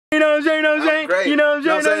know what I'm saying, Great. you know what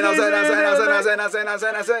I'm saying,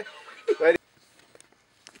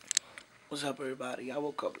 What's up, everybody? I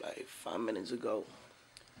woke up like 5 minutes ago,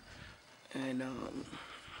 and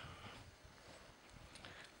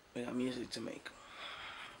we got music to make.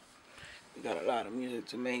 We got a lot of music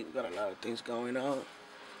to make. We got a lot of things going on.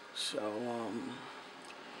 So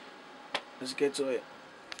let's get to it.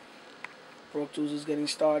 Pro Tools is getting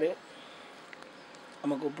started.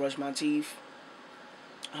 I'm gonna go brush my teeth.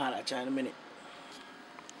 I'll holler at you in a minute.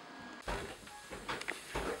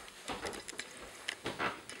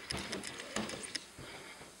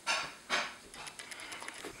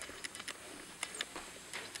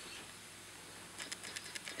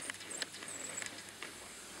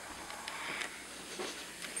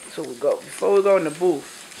 So before we go in the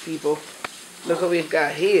booth, people, look what we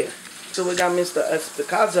got here. So we got Mr.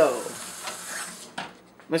 Espicazo.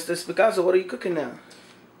 Mr. Espicazo, what are you cooking now?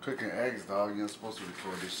 Cooking eggs, dog. You're supposed to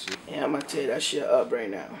record this shit. Yeah, I'm gonna tear that shit up right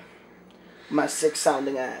now. My sick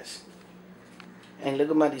sounding ass. And look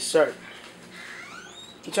at my dessert.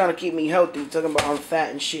 He trying to keep me healthy, talking about I'm fat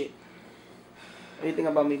and shit. What do you think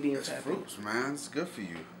about me being fat? Fruits, man. It's good for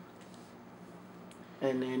you.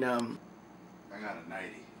 And then I got a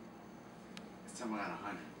 90. This time I got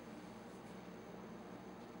 100.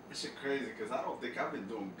 That shit crazy because I don't think I've been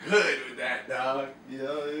doing good with that, dog. You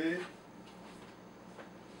know what I mean?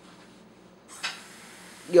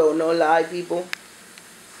 Yo, no lie, people.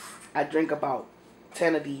 I drink about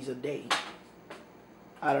 10 of these a day.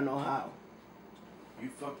 I don't know how. You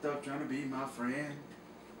fucked up trying to be my friend.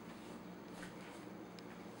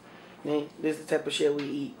 Man, this is the type of shit we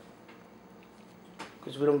eat.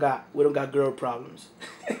 Cause we don't got girl problems.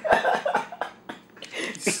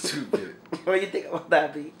 Stupid. What do you think about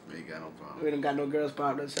that, B? We ain't got no problem. We don't got no girls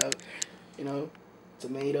problems, so you know,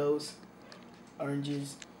 tomatoes,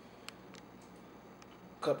 oranges,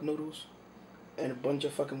 cup noodles, and a bunch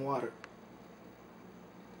of fucking water.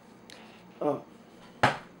 Oh,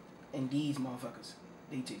 and these motherfuckers,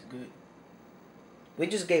 they taste good. We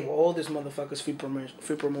just gave all these motherfuckers free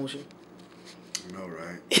promotion. You know,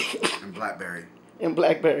 right? And Blackberry. And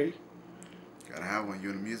Blackberry. Gotta have one.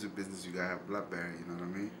 You're in the music business, you gotta have Blackberry, you know what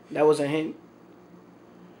I mean? That was a hint.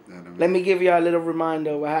 You know what I mean? Let me give you a little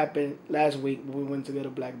reminder of what happened last week when we went to get a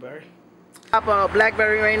Blackberry. Pop a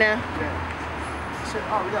Blackberry right now? Yeah. Shit,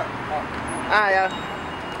 oh, we got it. Alright, y'all.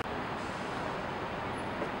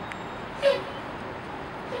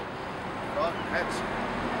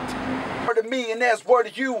 Word to me, and that's word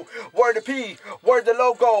to you. Word to P, word to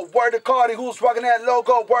Logo, word to Cardi, who's rocking that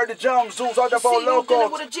logo. Word to Jones, who's on the phone logo.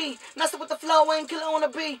 With a G, messing with the flow, ain't killing on the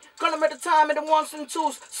beat. Gonna at the time in the ones and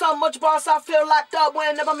twos. So much boss, I feel locked up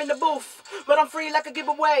whenever I'm in the booth. But I'm free like a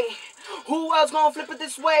giveaway. Who else gonna flip it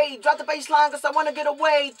this way? Drop the bass line cause I wanna get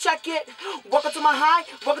away. Check it. Welcome to my high,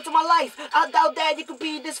 welcome to my life. I doubt that you could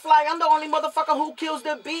be this fly. I'm the only motherfucker who kills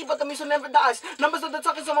the beat, but the music never dies. Numbers of the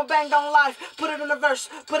talking, so I'm bang down live. Put it in a verse,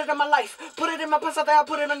 put it in my life. Put it in my pants, I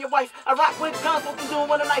put it on your wife. I rock with guns, what we doing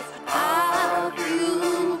with a knife.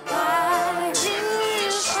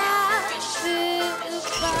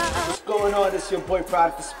 What's going on? This is your boy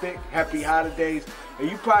Product to Spit. Happy holidays.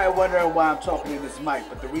 And you probably wondering why I'm talking in this mic.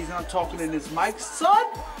 But the reason I'm talking in this mic, son,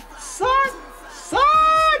 is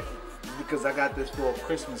because I got this for a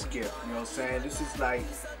Christmas gift. You know what I'm saying? This is like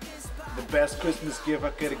the best Christmas gift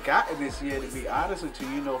I could have gotten this year, to be honest with you.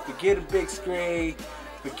 You know, forget a big screen,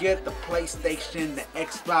 forget the PlayStation, the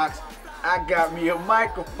Xbox. I got me a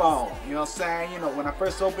microphone. You know what I'm saying? You know, when I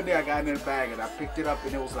first opened it, I got it in a bag and I picked it up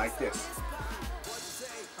and it was like this.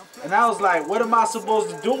 And I was like, what am I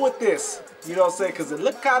supposed to do with this? You know what I'm saying? Because it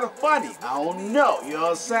looked kind of funny. I don't know. You know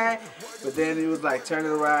what I'm saying? But then it was like, turn it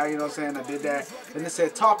around. You know what I'm saying? I did that. And it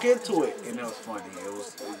said, talk into it. And it was funny. It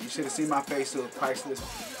was. You should have seen my face. It was priceless.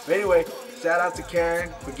 But anyway, shout out to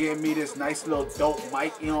Karen for giving me this nice little dope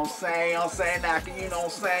mic. You know what I'm saying? You know what I'm saying? Now I can, you know what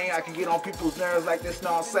I'm saying? I can get on people's nerves like this. You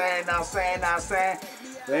know what I'm saying? Know what I'm saying? Know what I'm saying?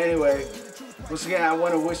 But anyway, once again, I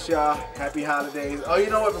want to wish y'all happy holidays. Oh,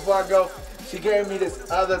 you know what? Before I go, she gave me this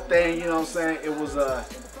other thing. You know what I'm saying? It was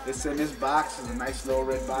it's in this box. It's a nice little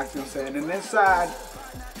red box. You know what I'm saying? And inside,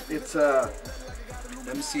 it's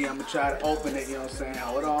let me see. I'm gonna try to open it. You know what I'm saying?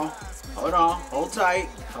 Hold on, hold tight,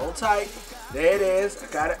 hold tight. There it is. I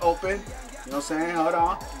got it open. You know what I'm saying? Hold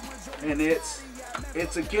on. And it's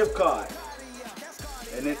a gift card.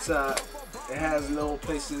 And it's it has little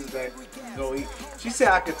places that you go eat. She said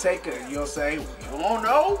I could take it. You know what I'm saying? You don't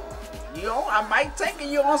know. You know, I might take it.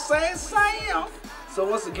 You know what I'm saying? Sam. So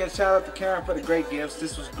once again, shout out to Karen for the great gifts.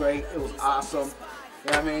 This was great. It was awesome.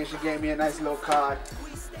 You know what I mean? She gave me a nice little card.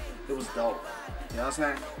 It was dope. You know what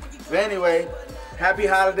I'm saying? But anyway, happy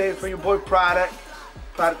holidays for your boy Product.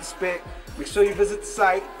 Product to Spit. Make sure you visit the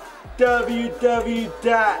site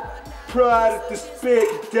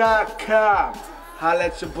www.producttospit.com. Holla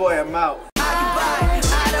at your boy, I'm out.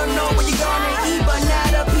 I don't know where you're gonna eat, but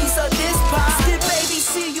not a piece of this pie. Still, baby,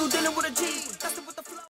 see you dealing with a G.